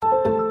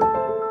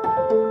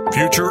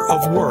Future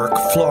of Work,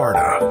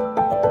 Florida.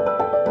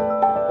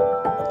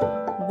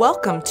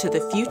 Welcome to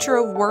the Future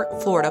of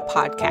Work, Florida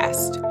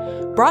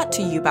podcast, brought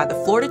to you by the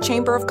Florida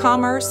Chamber of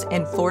Commerce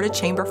and Florida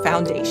Chamber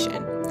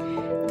Foundation.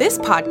 This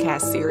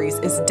podcast series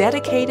is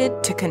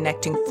dedicated to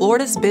connecting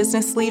Florida's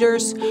business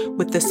leaders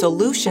with the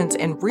solutions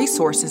and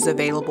resources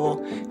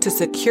available to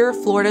secure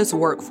Florida's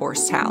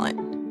workforce talent.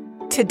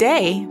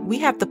 Today, we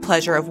have the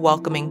pleasure of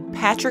welcoming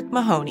Patrick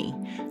Mahoney,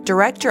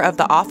 Director of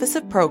the Office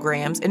of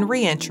Programs and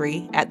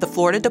Reentry at the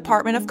Florida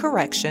Department of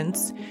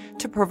Corrections,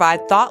 to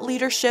provide thought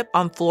leadership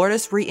on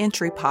Florida's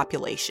reentry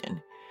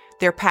population,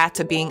 their path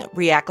to being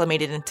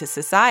reacclimated into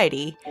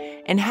society,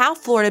 and how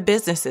Florida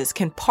businesses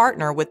can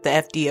partner with the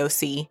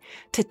FDOC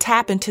to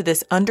tap into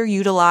this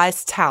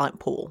underutilized talent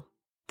pool.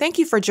 Thank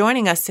you for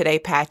joining us today,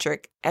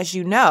 Patrick. As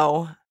you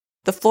know,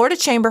 the Florida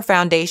Chamber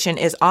Foundation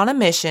is on a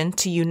mission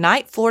to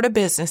unite Florida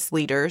business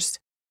leaders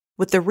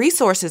with the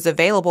resources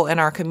available in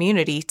our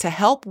community to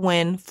help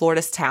win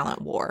Florida's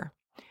talent war.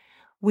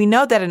 We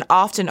know that an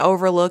often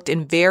overlooked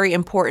and very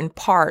important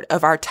part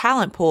of our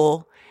talent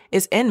pool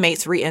is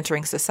inmates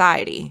reentering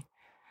society.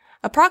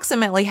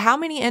 Approximately how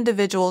many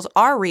individuals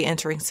are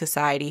reentering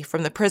society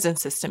from the prison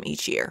system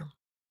each year?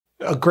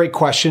 A great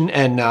question.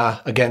 And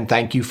again,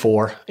 thank you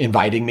for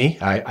inviting me.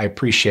 I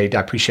appreciate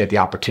the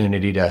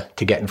opportunity to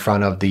get in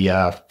front of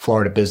the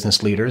Florida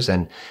business leaders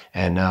and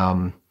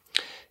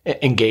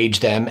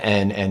engage them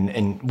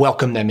and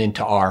welcome them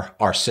into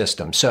our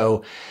system.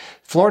 So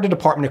Florida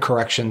Department of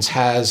Corrections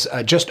has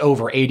just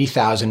over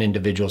 80,000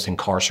 individuals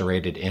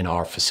incarcerated in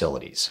our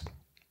facilities.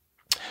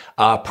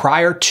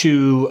 Prior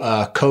to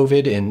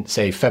COVID in,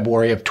 say,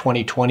 February of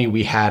 2020,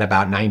 we had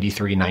about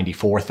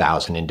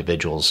 94,000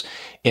 individuals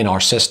in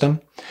our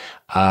system.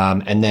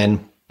 And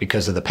then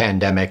because of the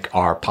pandemic,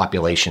 our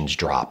populations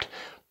dropped.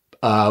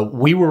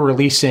 We were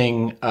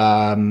releasing,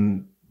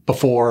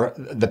 before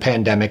the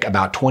pandemic,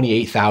 about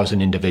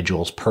 28,000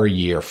 individuals per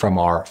year from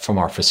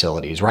our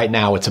facilities. Right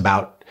now, it's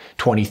about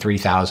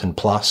 23,000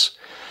 plus.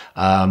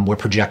 We're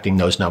projecting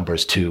those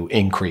numbers to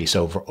increase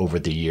over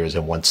the years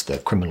and once the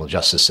criminal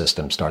justice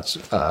system starts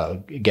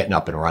getting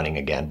up and running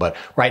again. But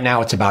right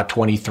now it's about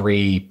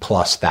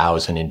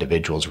 23,000+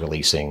 individuals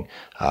releasing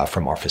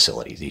from our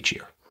facilities each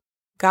year.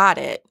 Got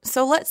it.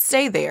 So let's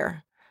stay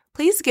there.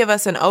 Please give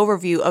us an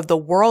overview of the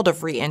world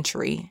of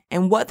reentry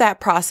and what that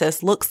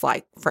process looks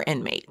like for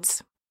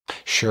inmates.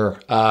 Sure.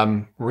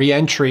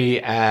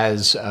 Reentry,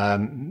 as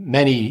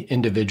many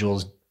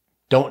individuals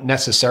don't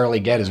necessarily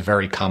get, is a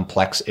very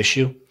complex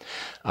issue.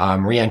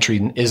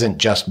 Reentry isn't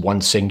just one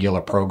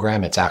singular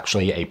program. It's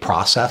actually a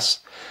process.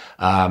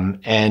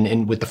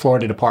 With the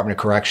Florida Department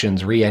of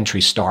Corrections,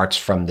 reentry starts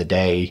from the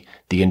day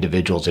the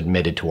individual's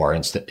admitted to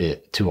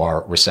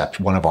our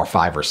reception, one of our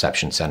 5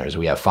 reception centers.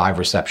 We have 5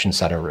 reception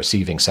center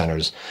receiving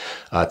centers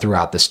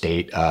throughout the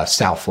state: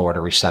 South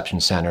Florida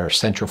Reception Center,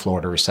 Central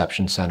Florida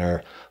Reception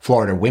Center,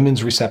 Florida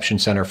Women's Reception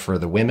Center for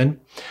the women,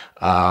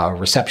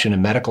 Reception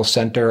and Medical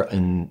Center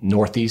in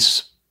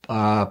Northeast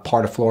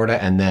part of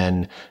Florida, and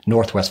then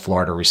Northwest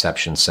Florida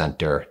Reception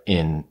Center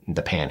in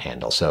the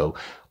Panhandle. So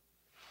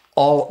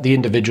all the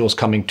individuals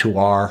coming to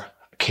our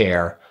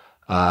care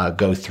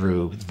go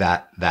through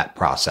that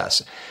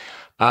process.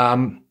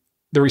 The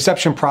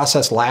reception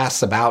process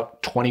lasts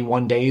about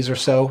 21 days or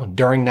so.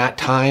 During that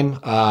time,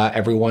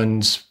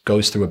 everyone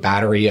goes through a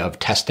battery of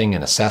testing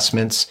and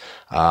assessments,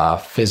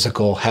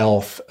 physical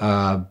health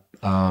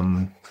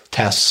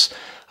tests,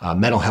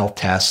 mental health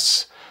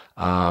tests,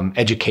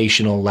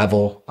 educational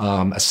level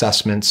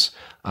assessments,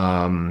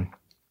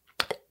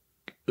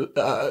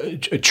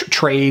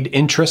 trade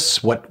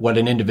interests, what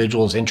an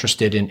individual is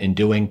interested in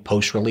doing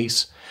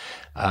post-release,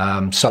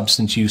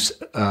 substance use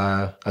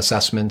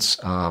assessments.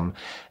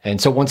 And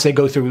so once they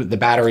go through the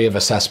battery of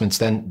assessments,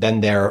 then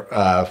they're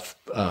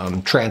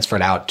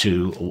transferred out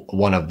to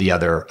one of the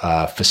other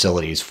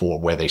facilities for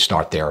where they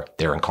start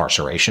their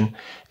incarceration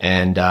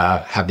and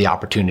have the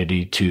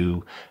opportunity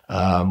to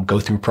go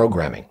through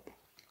programming.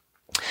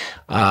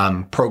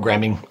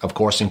 Programming, of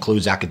course,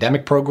 includes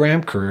academic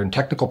program, career and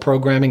technical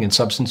programming, and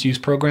substance use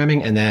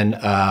programming, and then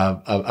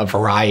a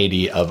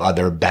variety of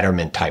other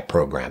betterment type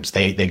programs.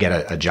 They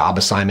get a job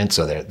assignment,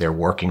 so they're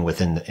working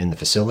in the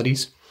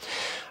facilities,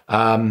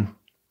 and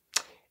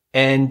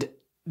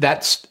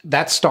that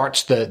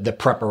starts the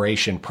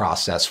preparation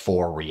process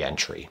for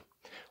reentry.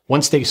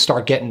 Once they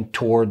start getting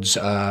towards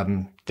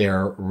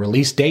their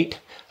release date,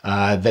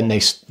 then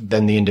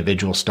the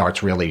individual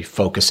starts really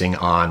focusing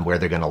on where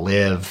they're going to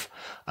live,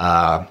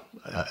 a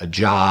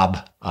job,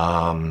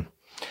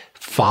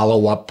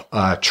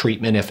 follow-up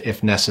treatment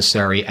if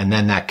necessary, and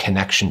then that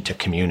connection to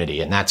community.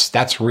 And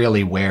that's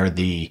really where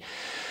the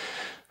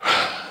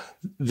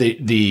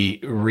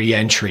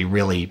reentry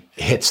really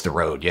hits the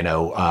road.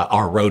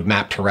 Our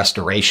roadmap to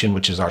restoration,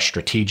 which is our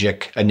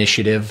strategic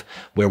initiative,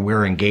 where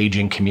we're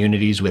engaging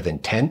communities with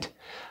intent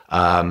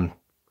to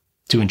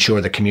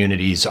ensure the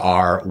communities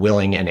are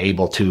willing and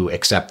able to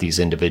accept these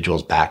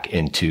individuals back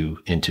into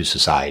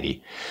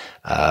society.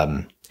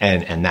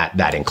 And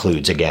that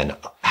includes, again,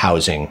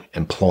 housing,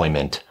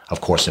 employment, of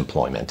course,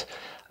 employment,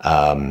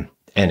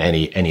 and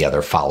any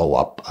other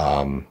follow-up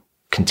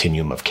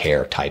continuum of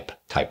care type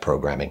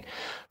programming.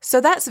 So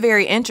that's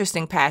very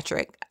interesting,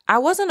 Patrick. I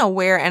wasn't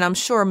aware, and I'm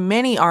sure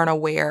many aren't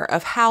aware,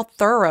 of how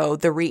thorough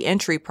the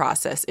reentry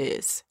process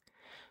is,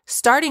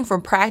 starting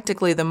from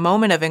practically the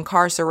moment of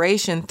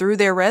incarceration through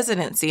their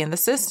residency in the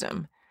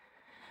system.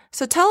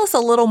 So tell us a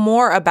little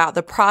more about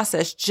the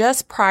process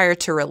just prior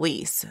to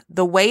release,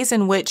 the ways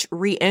in which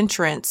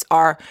reentrants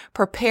are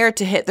prepared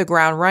to hit the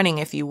ground running,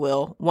 if you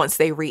will, once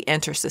they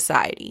reenter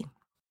society.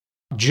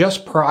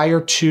 Just prior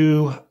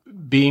to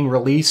being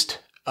released,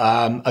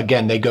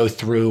 again, they go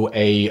through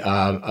a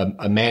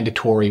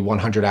mandatory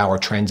 100-hour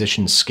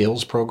transition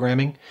skills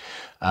programming,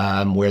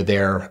 where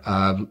they're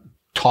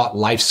taught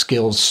life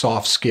skills,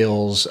 soft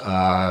skills,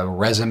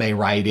 resume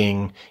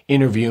writing,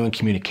 interview and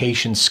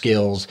communication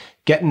skills,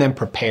 getting them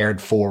prepared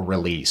for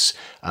release.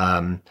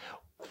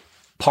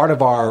 Part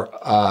of our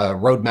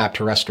roadmap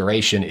to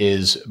restoration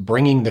is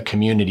bringing the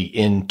community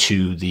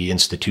into the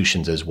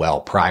institutions as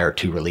well prior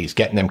to release,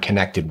 getting them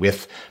connected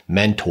with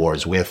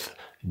mentors, with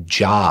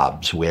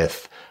jobs,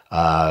 with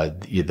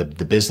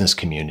the business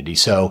community.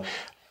 So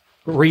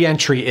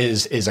reentry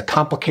is a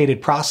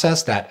complicated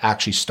process that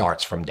actually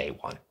starts from day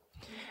one.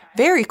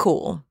 Very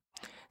cool.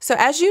 So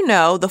as you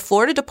know, the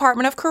Florida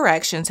Department of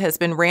Corrections has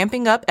been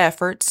ramping up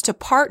efforts to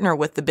partner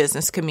with the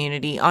business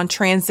community on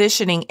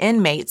transitioning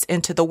inmates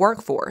into the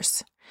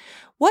workforce.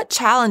 What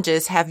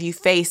challenges have you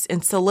faced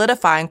in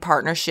solidifying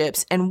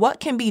partnerships, and what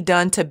can be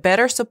done to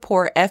better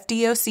support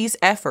FDOC's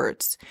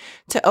efforts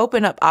to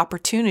open up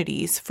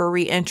opportunities for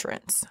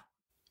reentrants?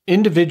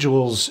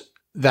 Individuals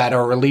that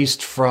are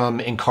released from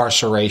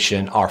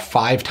incarceration are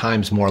 5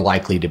 times more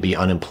likely to be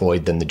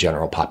unemployed than the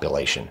general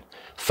population.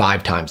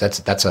 5 times.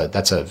 That's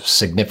a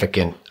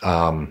significant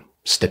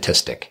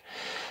statistic.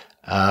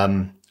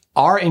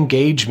 Our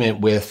engagement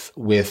with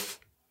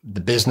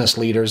the business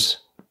leaders,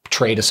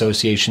 trade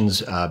associations,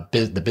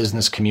 the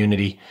business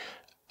community,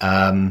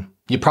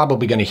 you're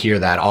probably going to hear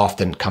that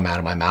often come out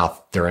of my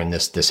mouth during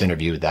this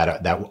interview.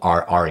 That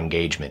our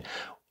engagement.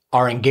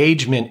 Our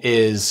engagement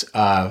is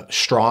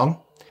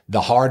strong.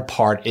 The hard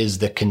part is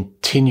the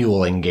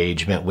continual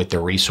engagement with the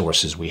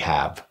resources we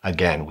have.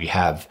 Again, we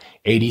have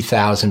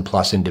 80,000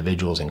 plus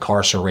individuals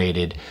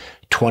incarcerated,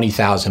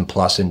 20,000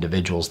 plus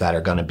individuals that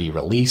are going to be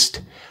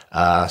released.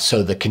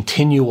 So the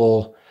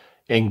continual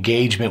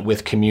engagement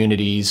with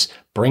communities,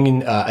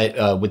 bringing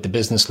with the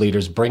business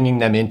leaders, bringing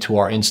them into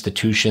our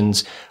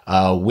institutions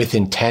with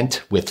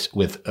intent, with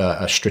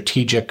a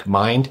strategic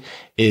mind,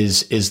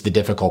 is the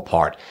difficult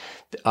part.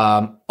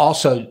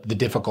 Also, the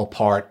difficult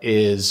part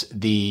is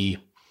the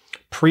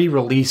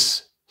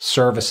pre-release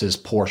services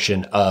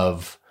portion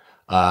of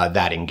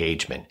that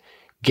engagement.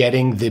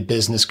 Getting the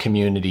business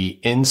community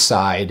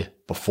inside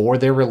before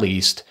they're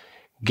released,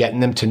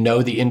 getting them to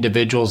know the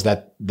individuals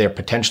that they're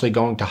potentially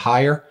going to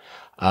hire,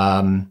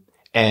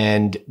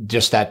 and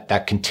just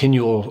that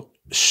continual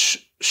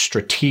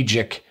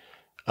strategic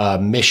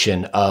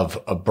mission of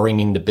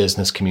bringing the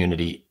business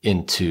community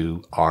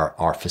into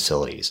our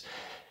facilities.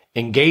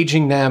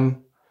 Engaging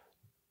them,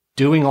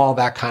 doing all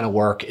that kind of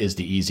work is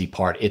the easy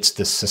part. It's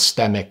the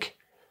systemic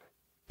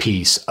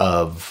piece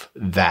of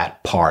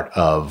that part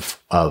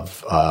of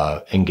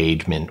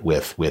engagement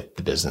with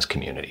the business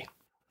community.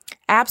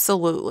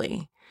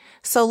 Absolutely.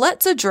 So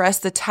let's address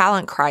the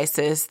talent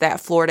crisis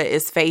that Florida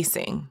is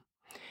facing.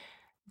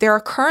 There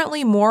are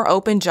currently more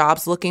open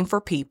jobs looking for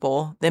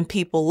people than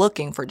people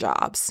looking for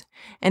jobs.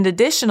 And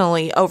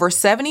additionally, over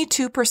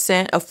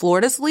 72% of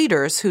Florida's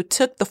leaders who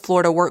took the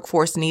Florida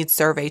Workforce Needs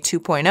Survey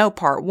 2.0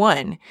 Part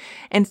 1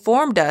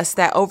 informed us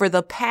that over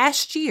the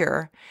past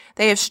year,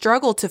 they have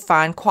struggled to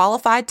find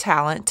qualified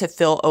talent to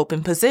fill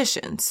open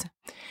positions.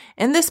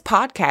 In this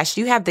podcast,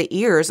 you have the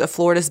ears of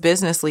Florida's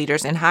business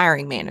leaders and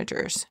hiring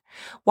managers.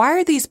 Why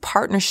are these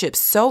partnerships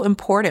so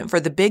important for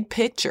the big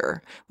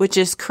picture, which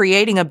is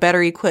creating a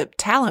better equipped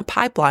talent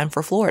pipeline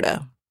for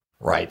Florida?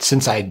 Right.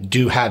 Since I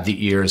do have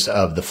the ears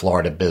of the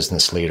Florida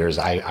business leaders,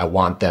 I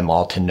want them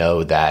all to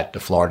know that the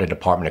Florida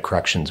Department of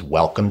Corrections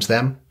welcomes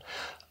them.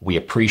 We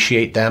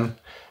appreciate them.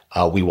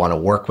 We want to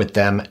work with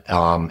them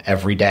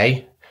every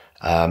day.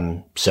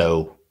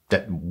 So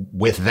that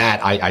with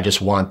that, I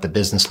just want the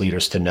business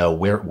leaders to know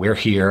we're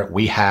here.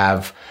 We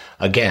have,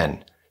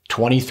 again,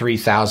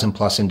 23,000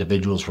 plus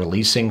individuals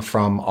releasing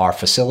from our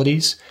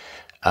facilities.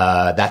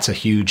 That's a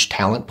huge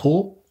talent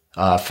pool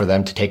for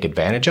them to take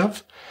advantage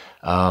of.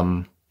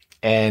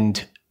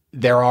 And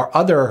there are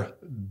other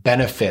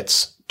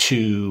benefits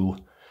to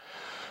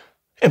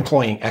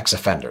employing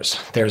ex-offenders.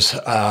 There's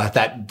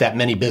that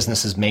many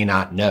businesses may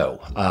not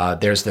know.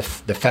 There's the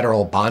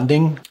federal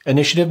bonding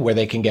initiative where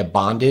they can get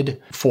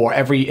bonded for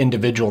every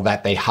individual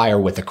that they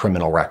hire with a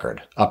criminal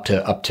record, up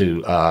to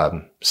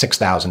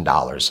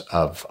 $6,000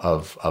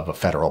 of a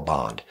federal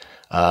bond.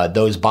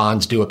 Those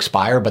bonds do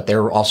expire, but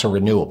they're also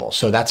renewable.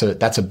 So that's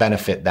a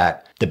benefit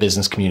that the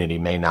business community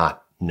may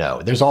not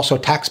know. There's also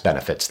tax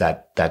benefits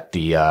that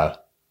the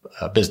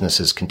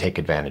businesses can take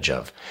advantage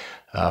of.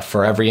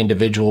 For every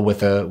individual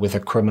with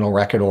a criminal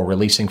record or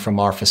releasing from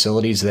our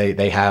facilities,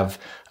 they have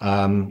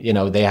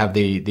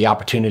the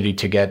opportunity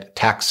to get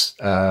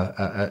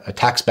a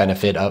tax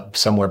benefit of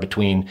somewhere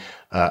between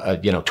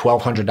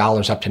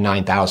 $1,200 up to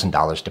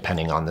 $9,000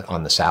 depending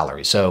on the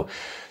salary. So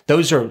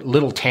those are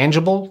little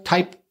tangible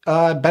type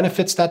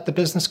benefits that the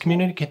business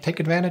community can take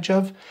advantage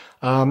of.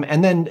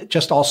 And then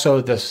just also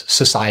the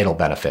societal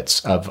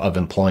benefits of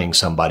employing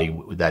somebody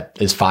that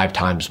is 5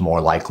 times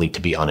more likely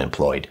to be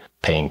unemployed,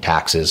 paying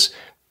taxes,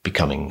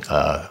 becoming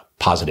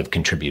positive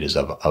contributors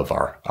of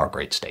our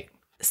great state.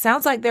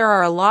 Sounds like there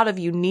are a lot of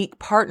unique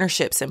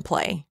partnerships in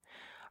play.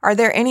 Are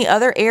there any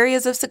other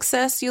areas of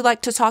success you'd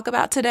like to talk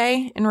about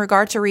today in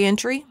regard to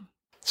reentry?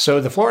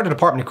 So the Florida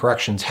Department of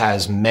Corrections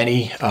has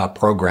many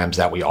programs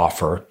that we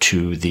offer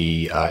to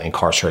the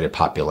incarcerated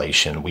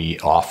population. We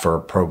offer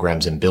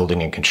programs in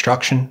building and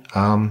construction,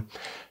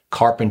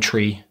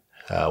 carpentry,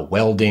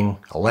 welding,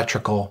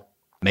 electrical,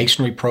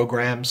 masonry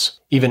programs,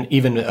 even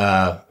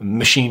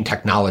machine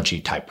technology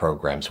type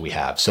programs we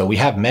have. So we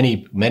have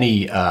many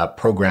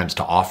programs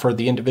to offer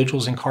the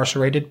individuals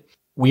incarcerated.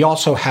 We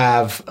also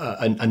have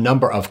a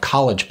number of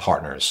college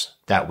partners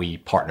that we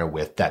partner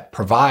with that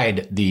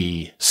provide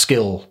the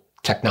skill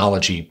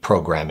technology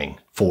programming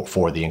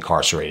for the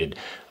incarcerated.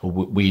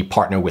 We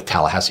partner with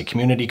Tallahassee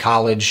Community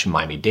College,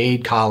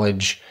 Miami-Dade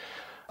College,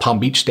 Palm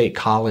Beach State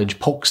College,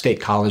 Polk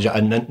State College,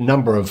 a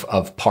number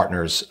of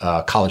partners,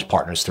 college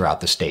partners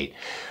throughout the state.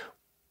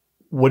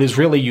 What is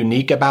really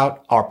unique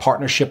about our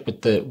partnership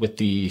with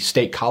the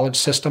state college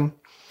system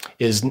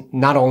is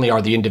not only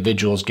are the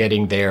individuals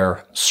getting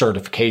their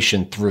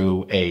certification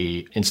through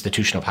a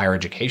institution of higher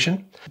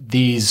education,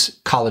 these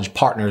college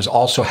partners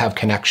also have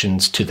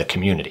connections to the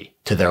community,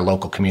 to their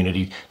local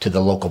community, to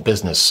the local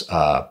business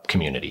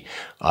community.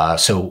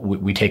 So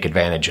we take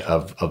advantage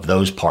of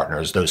those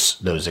partners,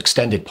 those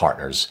extended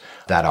partners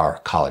that our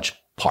college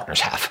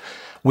partners have.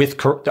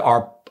 With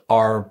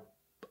our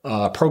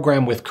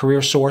program with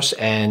Career Source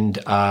and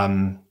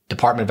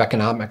Department of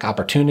Economic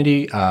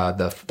Opportunity,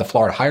 the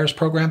Florida Hires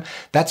program.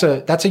 That's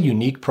a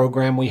unique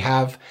program we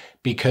have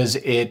because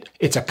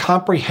it's a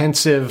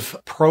comprehensive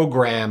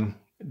program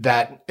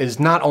that is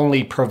not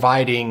only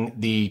providing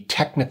the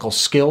technical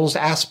skills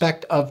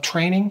aspect of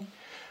training,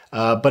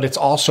 but it's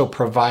also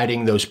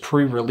providing those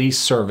pre-release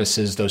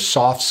services, those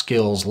soft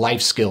skills,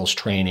 life skills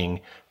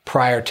training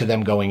prior to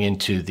them going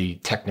into the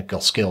technical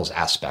skills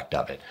aspect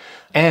of it.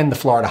 And the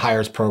Florida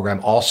Hires program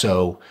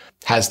also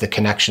has the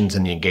connections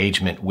and the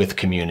engagement with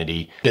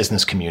community,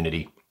 business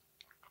community.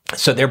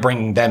 So they're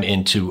bringing them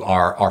into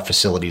our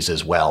facilities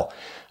as well,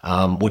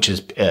 which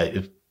is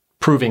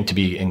proving to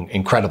be an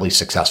incredibly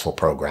successful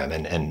program.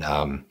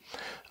 And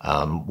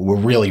we're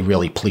really,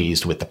 really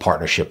pleased with the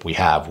partnership we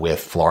have with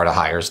Florida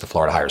Hires, the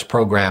Florida Hires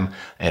program,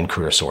 and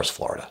Career Source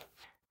Florida.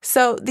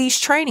 So these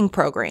training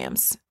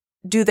programs,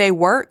 do they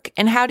work,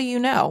 and how do you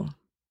know?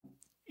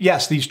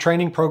 Yes, these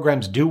training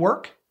programs do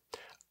work.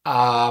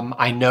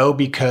 I know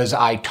because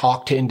I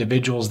talk to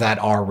individuals that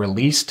are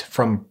released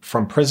from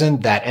prison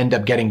that end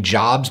up getting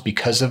jobs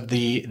because of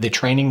the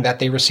training that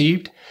they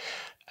received.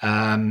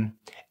 And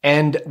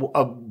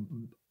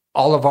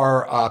all of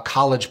our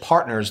college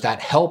partners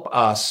that help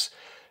us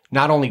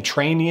not only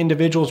train the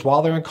individuals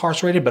while they're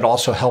incarcerated, but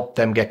also help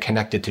them get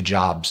connected to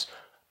jobs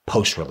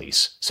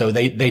post-release. So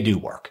they do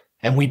work.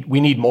 And we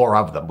need more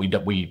of them.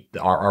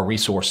 Our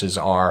resources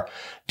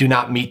do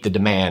not meet the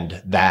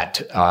demand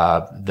that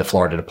the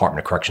Florida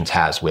Department of Corrections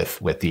has with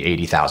the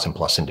 80,000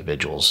 plus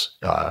individuals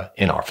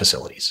in our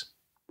facilities.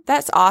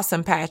 That's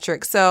awesome,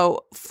 Patrick.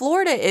 So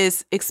Florida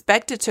is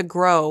expected to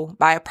grow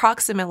by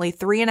approximately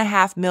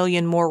 3.5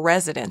 million more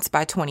residents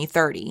by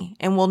 2030,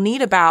 and will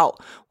need about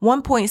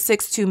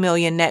 1.62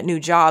 million net new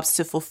jobs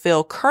to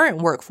fulfill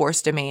current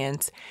workforce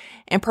demands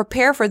and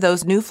prepare for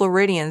those new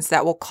Floridians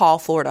that will call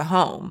Florida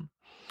home.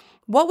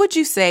 What would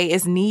you say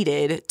is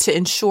needed to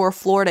ensure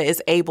Florida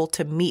is able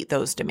to meet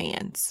those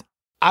demands?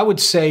 I would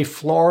say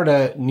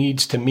Florida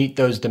needs to meet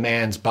those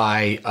demands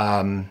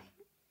by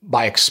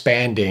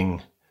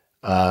expanding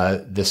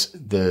this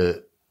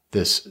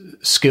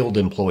skilled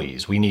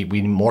employees. We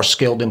need more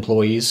skilled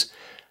employees.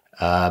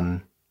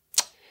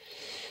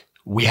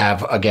 We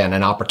have, again,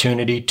 an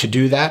opportunity to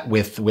do that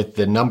with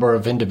the number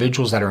of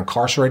individuals that are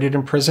incarcerated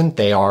in prison.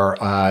 They are,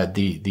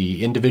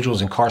 the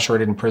individuals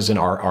incarcerated in prison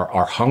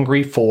are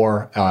hungry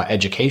for,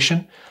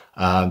 education.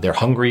 They're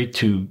hungry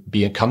to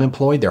become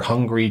employed. They're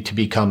hungry to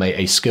become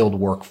a skilled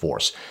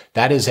workforce.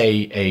 That is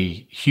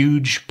a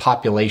huge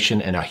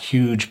population and a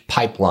huge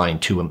pipeline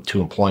to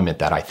employment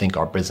that I think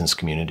our business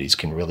communities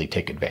can really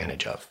take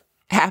advantage of.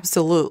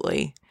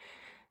 Absolutely.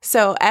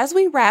 So as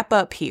we wrap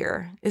up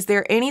here, is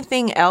there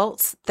anything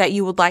else that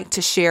you would like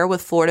to share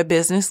with Florida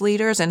business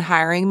leaders and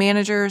hiring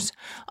managers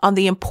on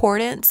the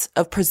importance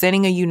of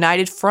presenting a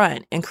united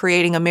front and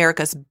creating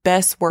America's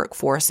best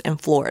workforce in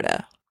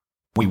Florida?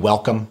 We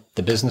welcome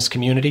the business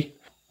community.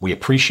 We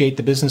appreciate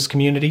the business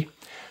community.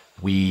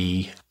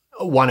 We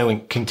want to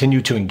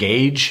continue to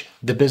engage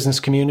the business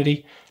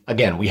community.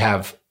 Again, we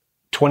have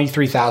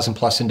 23,000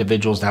 plus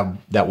individuals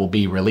that will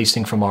be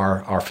releasing from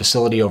our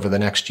facility over the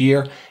next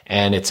year.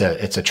 And it's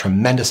a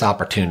tremendous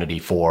opportunity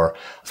for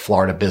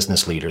Florida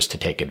business leaders to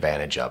take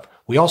advantage of.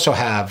 We also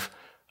have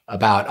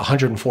about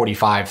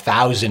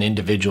 145,000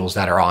 individuals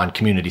that are on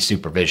community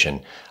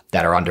supervision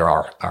that are under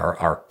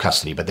our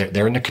custody, but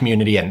they're in the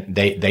community and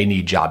they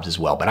need jobs as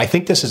well. But I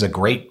think this is a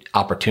great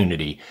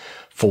opportunity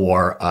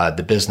for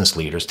the business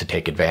leaders to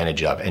take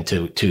advantage of and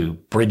to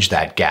bridge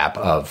that gap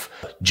of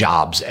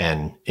jobs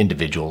and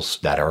individuals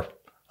that are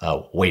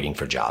waiting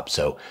for jobs.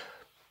 So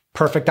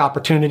perfect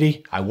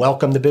opportunity. I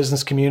welcome the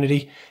business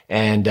community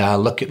and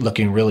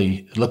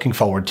looking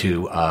forward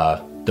to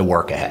the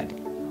work ahead.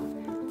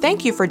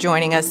 Thank you for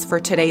joining us for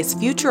today's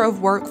Future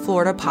of Work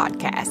Florida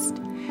podcast.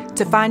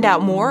 To find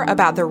out more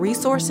about the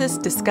resources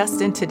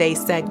discussed in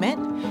today's segment,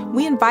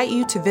 we invite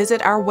you to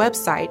visit our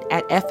website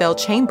at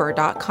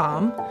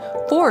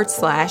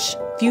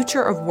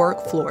flchamber.com/Future of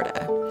Work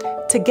Florida.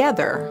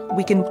 Together,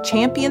 we can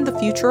champion the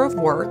future of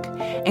work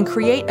and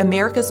create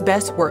America's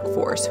best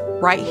workforce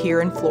right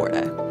here in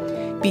Florida.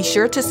 Be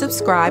sure to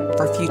subscribe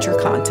for future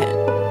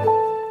content.